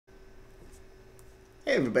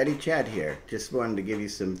Hey everybody, Chad here. Just wanted to give you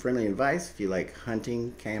some friendly advice if you like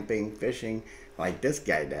hunting, camping, fishing, like this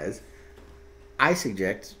guy does. I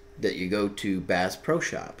suggest that you go to Bass Pro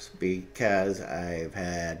Shops because I've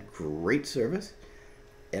had great service.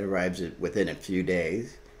 It arrives within a few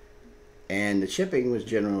days, and the shipping was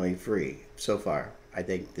generally free. So far, I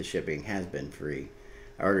think the shipping has been free.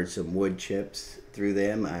 I ordered some wood chips through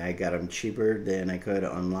them. I got them cheaper than I could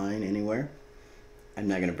online anywhere. I'm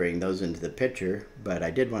not going to bring those into the picture, but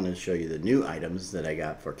I did want to show you the new items that I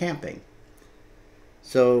got for camping.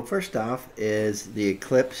 So first off is the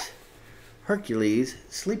Eclipse HERCULES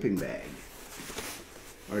sleeping bag.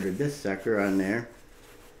 Ordered this sucker on there.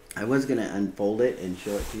 I was going to unfold it and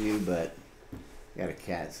show it to you, but I got a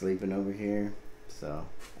cat sleeping over here, so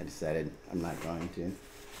I decided I'm not going to.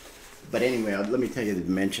 But anyway, let me tell you the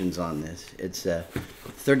dimensions on this. It's a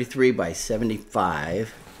 33 by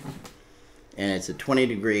 75. And it's a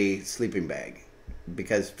 20-degree sleeping bag.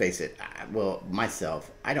 Because face it, well,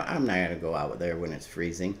 myself, I'm not gonna go out there when it's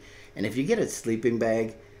freezing. And if you get a sleeping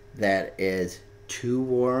bag that is too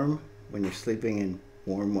warm when you're sleeping in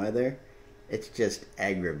warm weather, it's just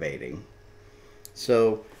aggravating.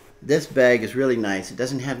 So this bag is really nice. It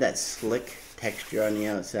doesn't have that slick texture on the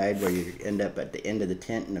outside where you end up at the end of the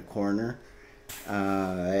tent in a corner.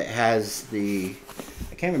 It has the,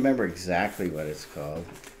 I can't remember exactly what it's called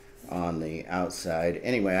on the outside.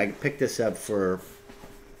 Anyway, I picked this up for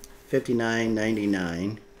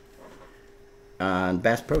 $59.99 on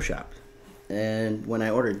Bass Pro Shops. And when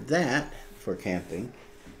I ordered that for camping,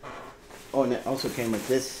 oh, and it also came with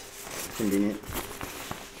this convenient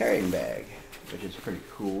carrying bag, which is pretty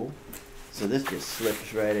cool. So this just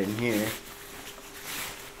slips right in here.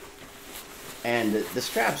 And the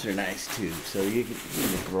straps are nice too, so you can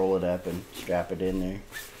just roll it up and strap it in there.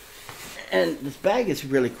 And this bag is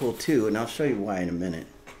really cool too, and I'll show you why in a minute.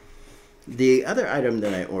 The other item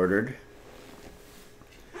that I ordered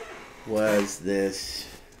was this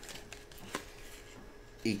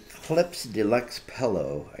Eclipse Deluxe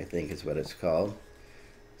pillow, I think is what it's called.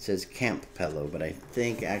 It says camp pillow, but I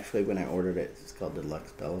think actually when I ordered it, it's called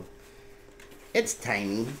Deluxe pillow. It's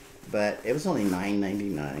tiny, but it was only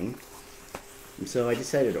 $9.99. And so I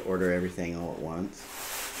decided to order everything all at once.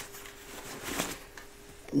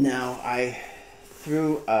 Now I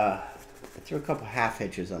threw a couple half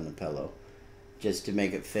hitches on the pillow just to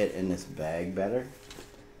make it fit in this bag better.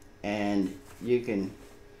 And you can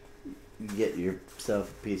get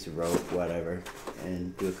yourself a piece of rope, whatever,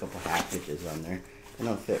 and do a couple half hitches on there, and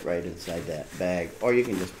it'll fit right inside that bag. Or you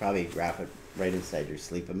can just probably wrap it right inside your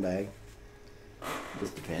sleeping bag.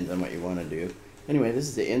 Just depends on what you want to do. Anyway, this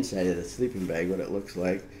is the inside of the sleeping bag, what it looks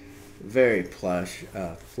like. Very plush,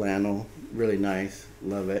 flannel, really nice,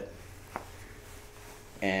 love it.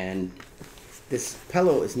 And this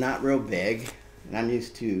pillow is not real big, and I'm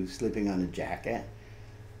used to sleeping on a jacket,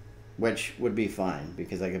 which would be fine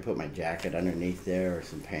because I could put my jacket underneath there or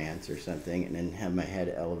some pants or something and then have my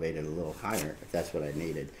head elevated a little higher if that's what I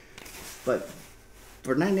needed. But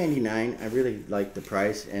for $9.99, I really like the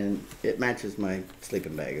price, and it matches my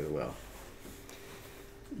sleeping bag as well.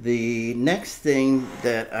 The next thing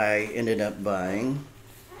that I ended up buying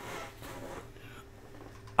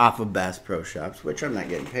off of Bass Pro Shops, which I'm not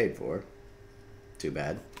getting paid for, too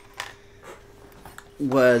bad,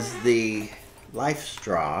 was the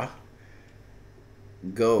LIFESTRAW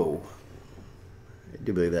Go. I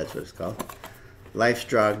do believe that's what it's called.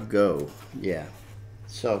 LIFESTRAW Go, yeah.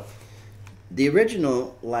 So the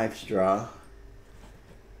original LIFESTRAW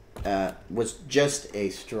was just a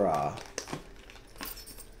straw,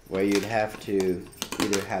 where you'd have to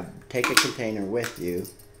either take a container with you.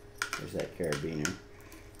 There's that carabiner.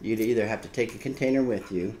 You'd either have to take a container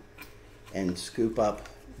with you and scoop up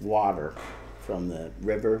water from the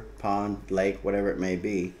river, pond, lake, whatever it may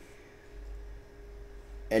be,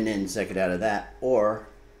 and then suck it out of that, or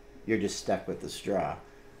you're just stuck with the straw,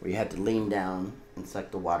 where you have to lean down and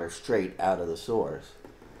suck the water straight out of the source.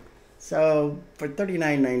 So for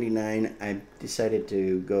 $39.99, I decided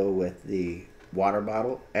to go with the water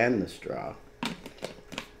bottle and the straw,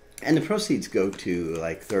 and the proceeds go to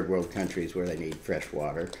like third world countries where they need fresh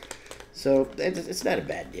water, so it's not a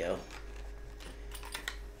bad deal.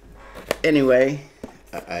 Anyway,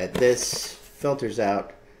 this filters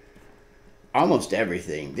out almost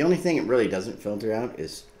everything. The only thing it really doesn't filter out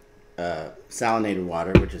is salinated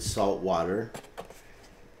water, which is salt water,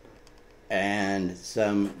 and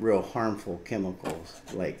some real harmful chemicals.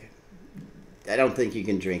 Like, I don't think you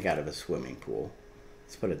can drink out of a swimming pool.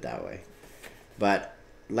 Let's put it that way. But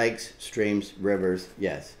lakes, streams, rivers,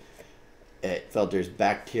 yes. It filters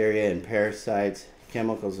bacteria and parasites,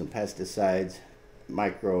 chemicals and pesticides,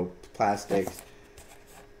 microplastics,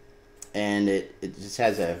 and it just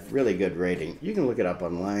has a really good rating. You can look it up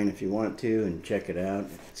online if you want to and check it out.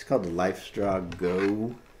 It's called the LIFESTRAW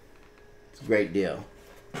Go. It's a great deal.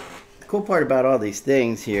 The cool part about all these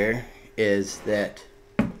things here is that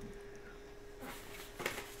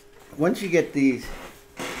once you get these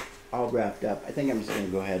all wrapped up, I think I'm just going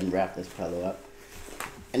to go ahead and wrap this pillow up.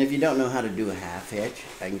 And if you don't know how to do a half hitch,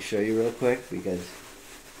 I can show you real quick because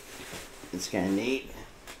it's kind of neat.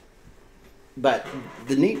 But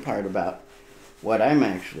the neat part about what I'm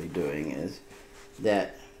actually doing is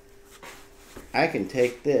that I can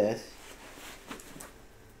take this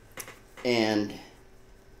and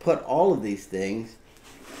put all of these things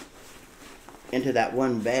into that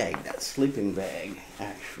one bag, that sleeping bag,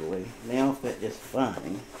 actually. They all fit just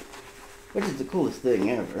fine, which is the coolest thing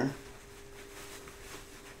ever.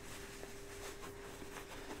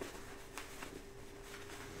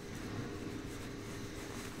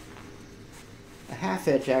 A half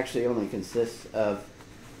hitch actually only consists of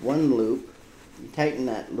one loop. You tighten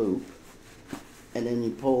that loop, and then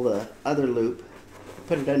you pull the other loop,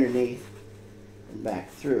 put it underneath and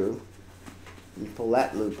back through, and you pull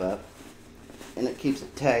that loop up, and it keeps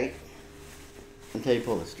it tight until you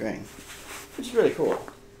pull the string, which is really cool.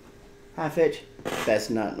 Half hitch,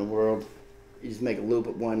 best knot in the world. You just make a loop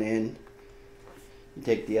at one end, you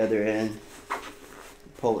take the other end,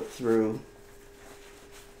 pull it through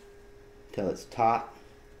till it's taut,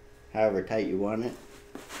 however tight you want it.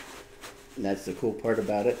 And that's the cool part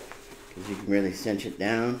about it, because you can really cinch it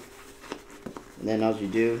down. And then all you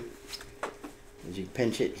do is you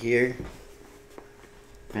pinch it here,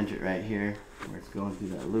 pinch it right here where it's going through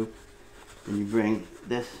that loop. Then you bring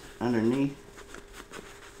this underneath,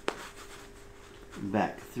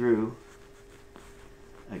 back through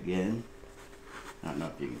again. I don't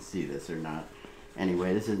know if you can see this or not.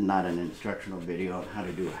 Anyway, this is not an instructional video on how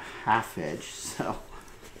to do a half hitch, so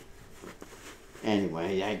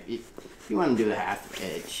anyway, if you want to do a half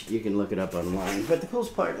hitch, you can look it up online. But the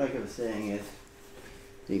coolest part, like I was saying, is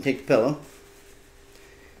you can take the pillow,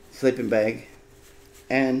 sleeping bag,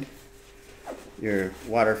 and your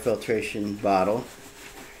water filtration bottle,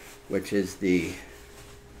 which is the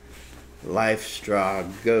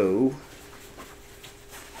LIFESTRAW Go.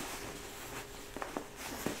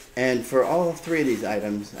 And for all three of these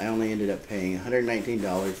items, I only ended up paying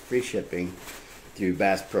 $119 free shipping through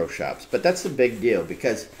Bass Pro Shops. But that's the big deal,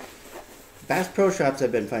 because Bass Pro Shops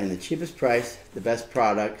I've been finding the cheapest price, the best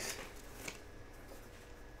products.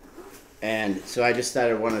 And so I just thought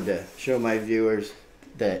I wanted to show my viewers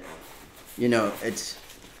that, you know, it's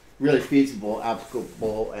really feasible,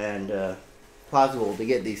 applicable, and plausible to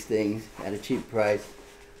get these things at a cheap price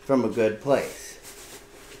from a good place.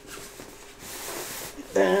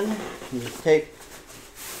 Then you just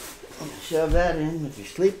shove that in with your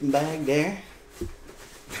sleeping bag there.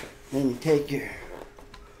 Then you take your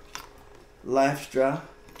LIFESTRAW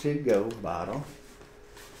To Go bottle,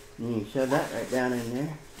 and you shove that right down in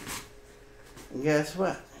there. And guess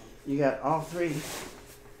what? You got all three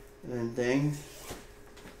of them things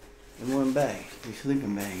in one bag, your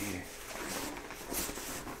sleeping bag here.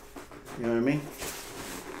 You know what I mean?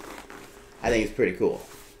 I think it's pretty cool.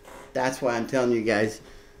 That's why I'm telling you guys,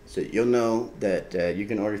 so you'll know that you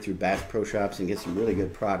can order through Bass Pro Shops and get some really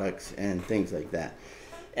good products and things like that.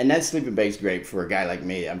 And that sleeping bag's great for a guy like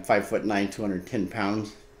me. I'm 5'9", 210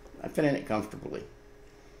 pounds. I fit in it comfortably.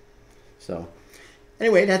 So,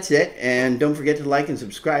 anyway, that's it. And don't forget to like and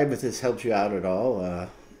subscribe if this helps you out at all.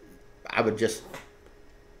 I would just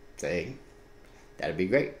say that'd be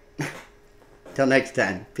great. Till next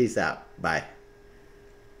time, peace out. Bye.